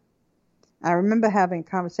that. I remember having a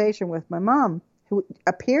conversation with my mom, who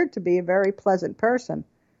appeared to be a very pleasant person.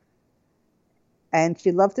 And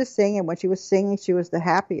she loved to sing, and when she was singing, she was the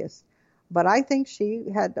happiest. But I think she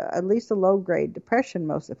had at least a low-grade depression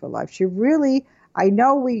most of her life. She really, I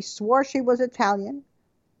know we swore she was Italian.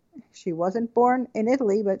 She wasn't born in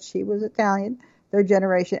Italy, but she was Italian, third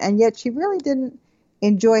generation. And yet she really didn't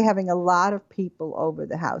enjoy having a lot of people over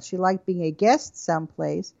the house. She liked being a guest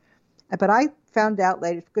someplace. But I found out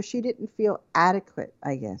later, because she didn't feel adequate,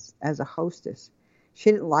 I guess, as a hostess.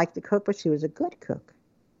 She didn't like to cook, but she was a good cook.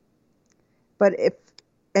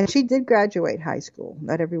 And she did graduate high school.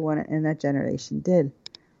 Not everyone in that generation did.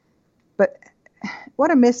 But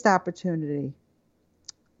what a missed opportunity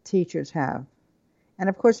teachers have. And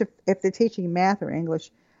of course, if they're teaching math or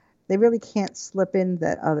English, they really can't slip in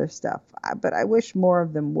that other stuff. But I wish more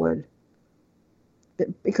of them would.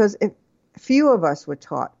 Because if few of us were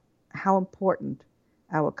taught how important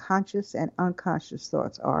our conscious and unconscious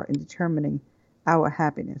thoughts are in determining our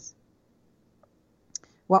happiness.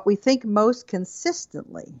 What we think most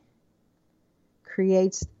consistently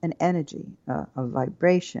creates an energy, a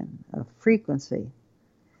vibration, a frequency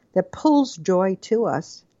that pulls joy to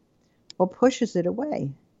us or pushes it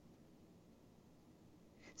away.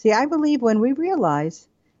 See, I believe when we realize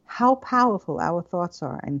how powerful our thoughts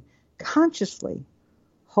are and consciously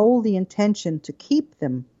hold the intention to keep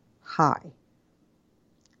them high,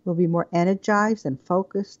 we'll be more energized and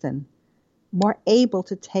focused and more able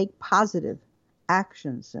to take positive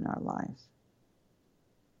actions in our lives.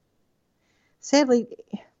 Sadly,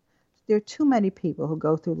 there are too many people who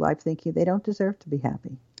go through life thinking they don't deserve to be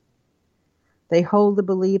happy. They hold the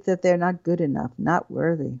belief that they're not good enough, not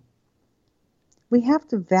worthy. We have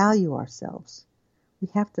to value ourselves. We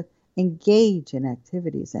have to engage in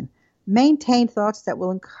activities and maintain thoughts that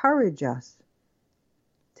will encourage us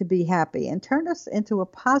to be happy and turn us into a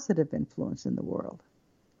positive influence in the world.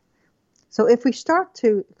 So if we start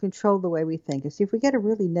to control the way we think, and see if we get a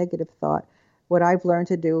really negative thought, what I've learned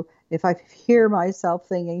to do, if I hear myself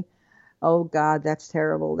thinking, oh God, that's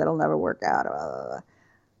terrible, that'll never work out,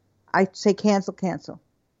 I say cancel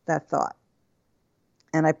that thought.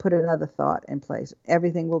 And I put another thought in place.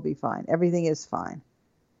 Everything will be fine. Everything is fine.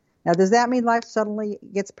 Now, does that mean life suddenly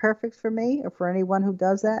gets perfect for me or for anyone who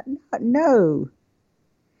does that? No.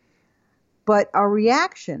 But our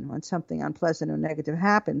reaction when something unpleasant or negative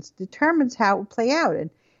happens determines how it will play out. And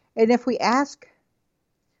if we ask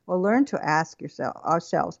or learn to ask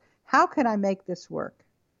ourselves, how can I make this work?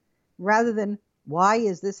 Rather than, why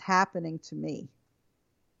is this happening to me?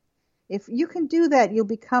 If you can do that, you'll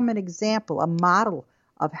become an example, a model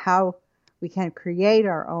of how we can create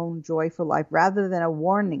our own joyful life rather than a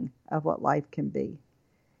warning of what life can be.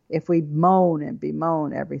 If we moan and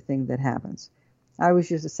bemoan everything that happens. I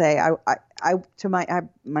always used to say, to my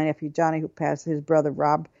nephew Johnny, who passed, his brother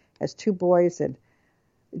Rob has two boys, and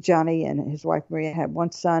Johnny and his wife Maria had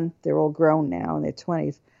one son. They're all grown now in their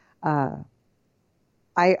 20s.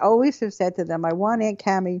 I always have said to them, I want Aunt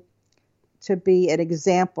Cammie to be an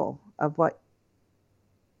example of what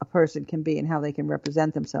a person can be and how they can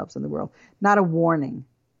represent themselves in the world, not a warning.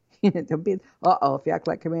 Don't be, if you act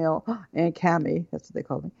like Camille, Aunt Cammie, that's what they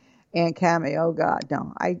call me, Aunt Cammie, oh God,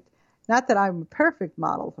 no. Not that I'm a perfect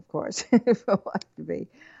model, of course, if I want to be.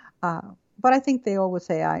 But I think they always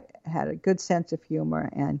say I had a good sense of humor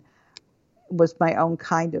and was my own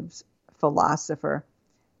kind of philosopher.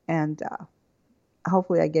 And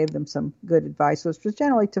hopefully I gave them some good advice, which was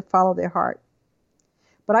generally to follow their heart.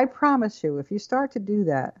 But I promise you, if you start to do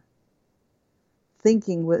that,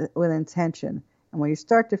 thinking with intention, and when you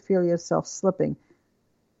start to feel yourself slipping,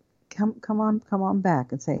 come on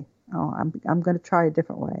back and say, oh, I'm going to try a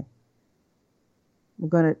different way. I'm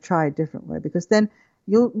going to try a different way, because then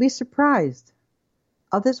you'll be surprised.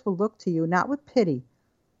 Others will look to you not with pity,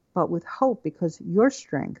 but with hope, because your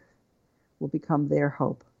strength will become their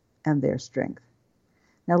hope and their strength.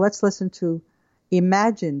 Now let's listen to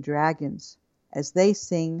Imagine Dragons as they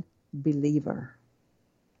sing Believer.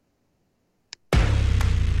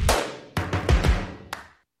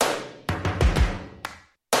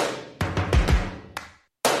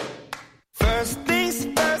 First things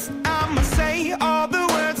first, I'ma say all the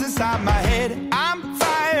words inside my head. I'm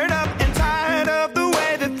fired up and tired of the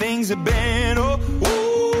way that things have been. Oh,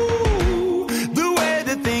 ooh, the way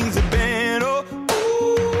that things have been. Oh,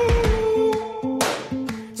 ooh.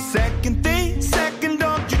 Second thing,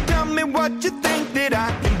 don't you tell me what you think that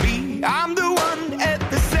I can be. I'm the one at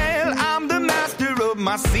the sail, I'm the master of my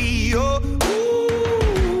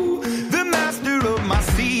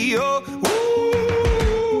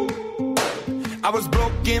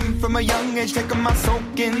again from a young age, taking my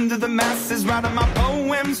soak into the masses, writing my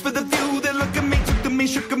poems for the few that look at me, took to me,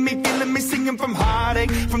 shook at me, feeling me, singing from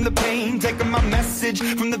heartache, from the pain, taking my message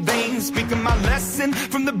from the veins, speaking my lesson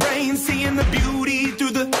from the brain, seeing the beauty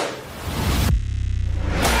through the...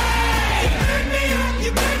 Hey,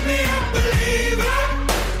 you burn me up, believer,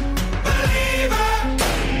 believer.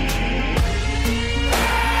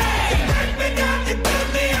 Hey, you burn me down, you burn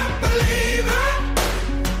me up, believer,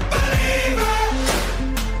 believer.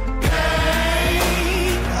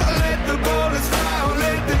 Hey, let the bullets fly,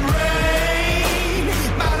 let them rain.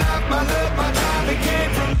 My life, my love, my time, it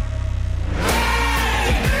came from...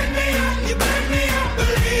 Hey, you burn me up,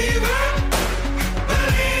 believer,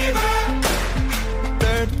 believer.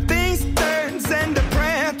 Third things third, send a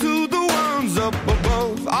prayer to the ones up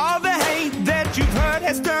above. All the hate that you've heard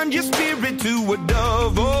has turned your spirit to a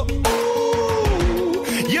dove. Oh, ooh,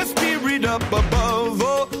 your spirit up above.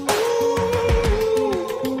 Oh,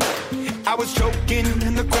 ooh. I was choking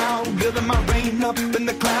in the crowd, building my rain up in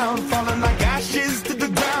the cloud, falling like ashes to the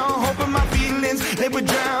ground, hoping my feelings they would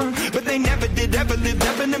drown, but they never did, ever lived,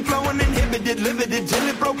 ebbing and flowing, inhibited, limited, till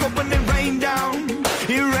it broke open and rained down.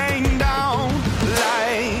 It rained down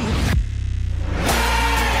like...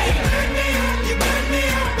 Hey, you burn me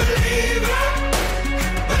up, believer,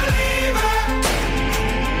 believer. Hey,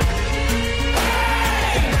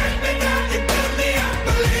 you burn me down, you burn me up,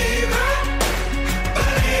 believer,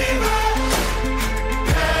 believer.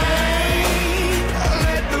 Hey,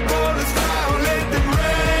 let the bullets fly, let them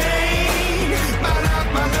rain. My life,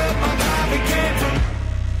 my love, my life, it came from...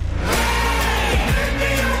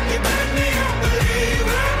 Hey, you burn me up,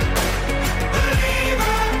 believer,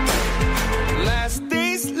 believer. Last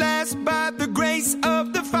days last by the grace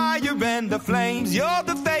of the fire and the flames. You're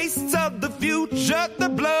the face of the future, the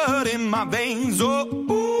blood in my veins. Oh,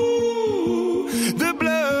 ooh, the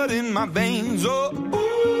blood in my veins. Oh, ooh.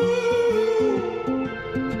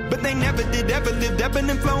 But they never did, ever lived, ebbing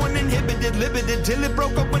and flowing, inhibited, limited, till it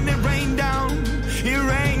broke up when it rained down. It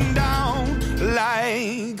rained down like...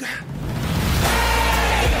 Hey,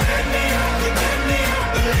 you burn me up,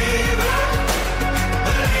 believer,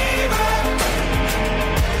 believer. Hey,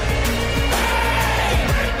 you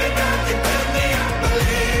burn me down, you burn me up,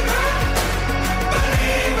 believer,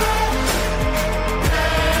 believer.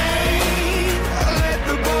 Hey, let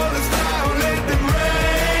the bullets fly, let them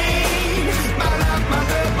rain. My life, my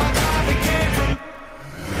love, my life, it came from...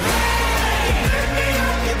 Hey,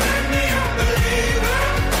 you burn me up, believer,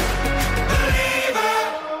 believer.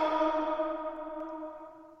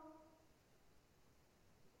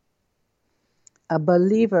 A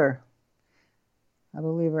believer. A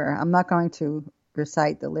believer. I'm not going to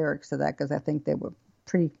recite the lyrics of that because I think they were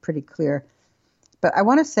pretty clear. But I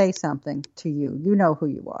want to say something to you. You know who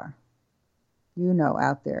you are. You know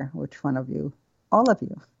out there which one of you. All of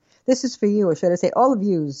you. This is for you, or should I say all of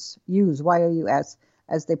yous. Use Y-O-U-S,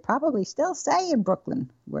 as they probably still say in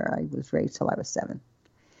Brooklyn, where I was raised till I was 7.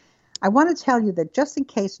 I want to tell you that just in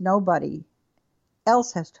case nobody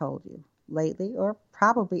else has told you lately, or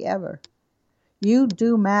probably ever, you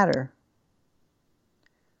do matter.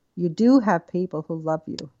 You do have people who love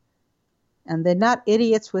you. And they're not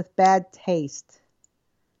idiots with bad taste.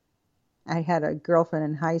 I had a girlfriend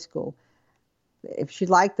in high school. If she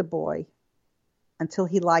liked the boy, until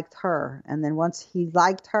he liked her. And then once he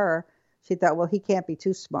liked her, she thought, well, he can't be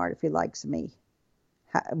too smart if he likes me.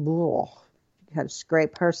 She had to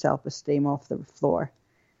scrape her self-esteem off the floor.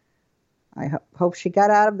 I hope she got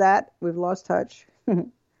out of that. We've lost touch.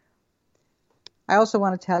 I also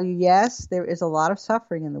want to tell you, yes, there is a lot of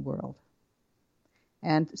suffering in the world.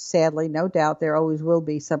 And sadly, no doubt, there always will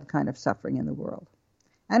be some kind of suffering in the world.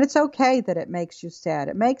 And it's okay that it makes you sad.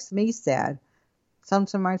 It makes me sad.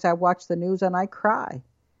 Sometimes I watch the news and I cry.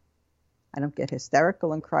 I don't get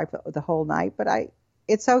hysterical and cry for the whole night, but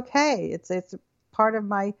it's okay. It's part of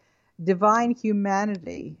my divine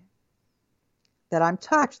humanity that I'm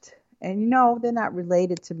touched. And you know, they're not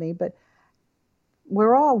related to me, but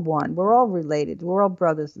we're all one. We're all related. We're all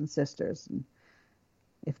brothers and sisters. And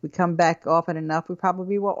if we come back often enough, we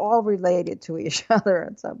probably were all related to each other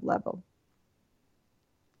at some level.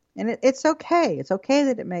 And it's okay. It's okay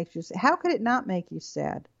that it makes you sad. How could it not make you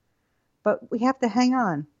sad? But we have to hang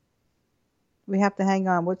on. We have to hang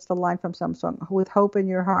on. What's the line from some song? With hope in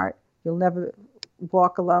your heart, you'll never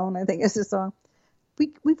walk alone, I think is the song.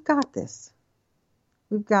 We've got this.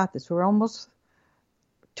 We've got this. We're almost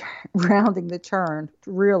rounding the turn,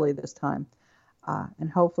 really, this time. And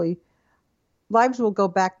hopefully lives will go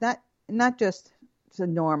back, not just to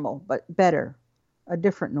normal, but better. A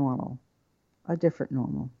different normal. A different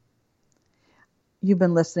normal. You've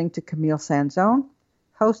been listening to Camille Sanzone,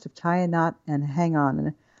 host of Tie a Knot and Hang On.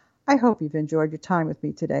 And I hope you've enjoyed your time with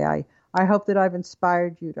me today. I hope that I've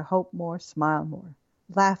inspired you to hope more, smile more,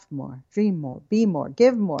 laugh more, dream more, be more,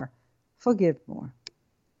 give more, forgive more.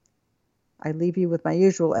 I leave you with my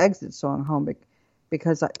usual exit song home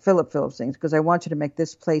because Philip Phillips sings, because I want you to make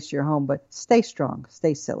this place your home. But stay strong,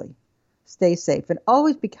 stay silly, stay safe, and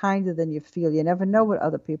always be kinder than you feel. You never know what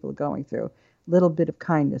other people are going through. A little bit of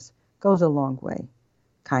kindness goes a long way.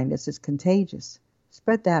 Kindness is contagious.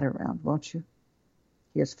 Spread that around, won't you?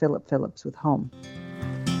 Here's Philip Phillips with Home.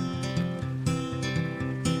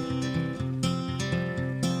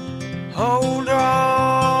 Hold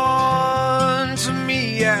on to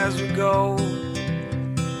me as we go,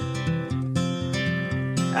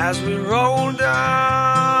 as we roll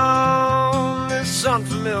down this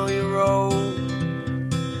unfamiliar road.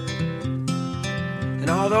 And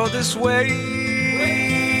although this wave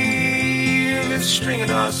is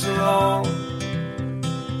stringing us along,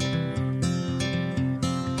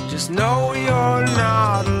 just know you're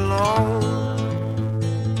not alone,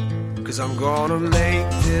 'cause I'm gonna make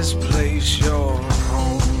this place your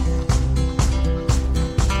home.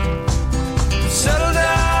 Settle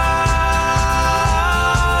down,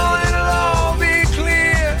 it'll all be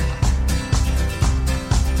clear.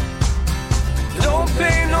 Don't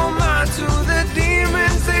pay no mind to the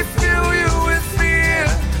demons, they fill you with fear.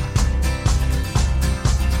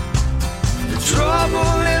 The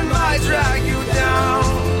trouble, it might drag you down.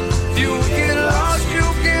 If you get lost, you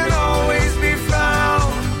can always be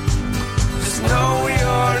found. Just know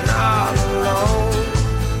you're not alone,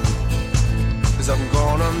 'cause I'm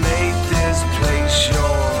gonna make this place your home.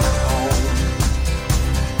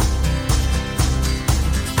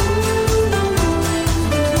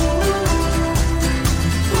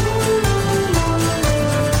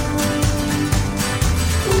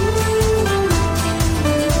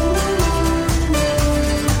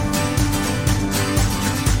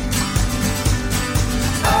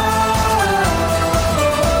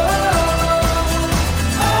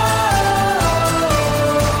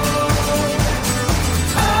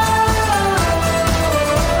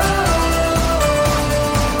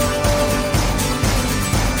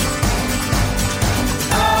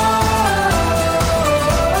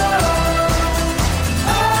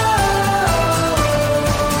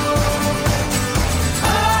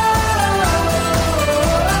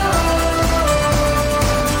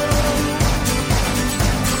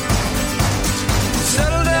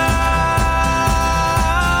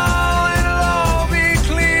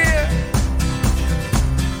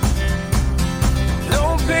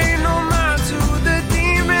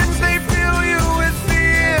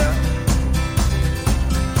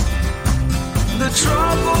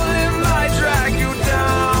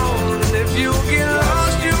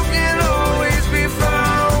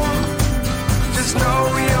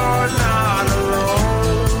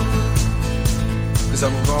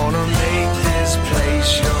 I'm gonna make this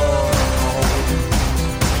place your home.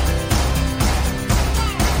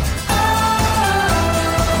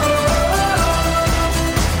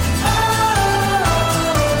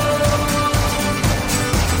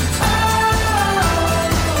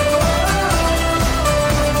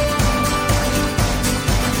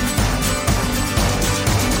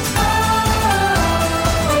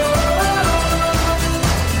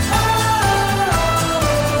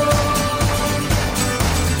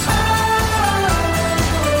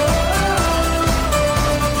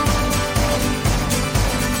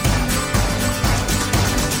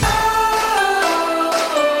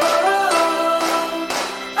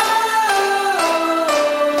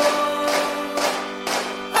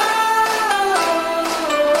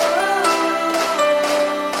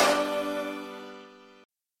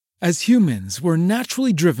 As humans, we're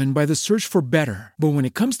naturally driven by the search for better. But when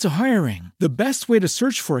it comes to hiring, the best way to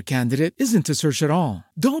search for a candidate isn't to search at all.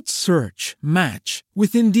 Don't search, match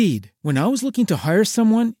with Indeed. When I was looking to hire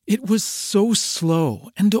someone, it was so slow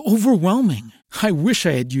and overwhelming. I wish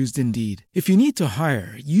I had used Indeed. If you need to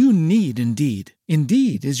hire, you need Indeed.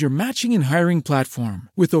 Indeed is your matching and hiring platform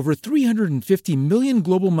with over 350 million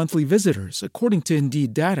global monthly visitors, according to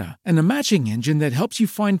Indeed data, and a matching engine that helps you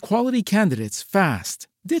find quality candidates fast.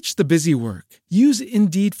 Ditch the busy work. Use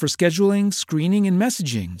Indeed for scheduling, screening, and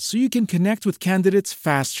messaging so you can connect with candidates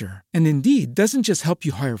faster. And Indeed doesn't just help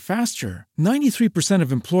you hire faster. 93%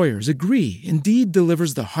 of employers agree Indeed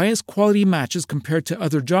delivers the highest quality matches compared to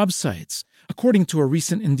other job sites, according to a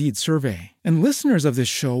recent Indeed survey. And listeners of this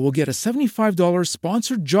show will get a $75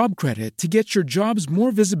 sponsored job credit to get your jobs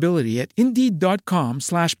more visibility at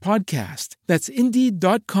Indeed.com/podcast. That's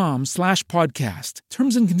Indeed.com/podcast.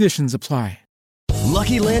 Terms and conditions apply.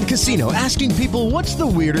 Lucky Land Casino, asking people, what's the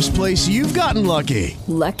weirdest place you've gotten lucky?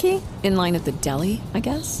 Lucky? In line at the deli, I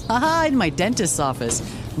guess? Aha, in my dentist's office.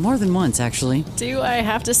 More than once, actually. Do I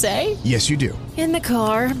have to say? Yes, you do. In the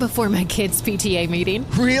car before my kids' PTA meeting.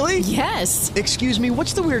 Really? Yes. Excuse me,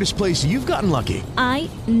 what's the weirdest place you've gotten lucky? I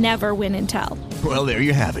never win and tell. Well, there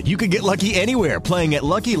you have it. You can get lucky anywhere, playing at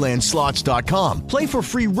LuckyLandSlots.com. Play for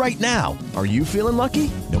free right now. Are you feeling lucky?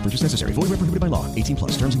 No purchase necessary. Void where prohibited by law.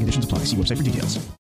 18+. Terms and conditions apply. See website for details.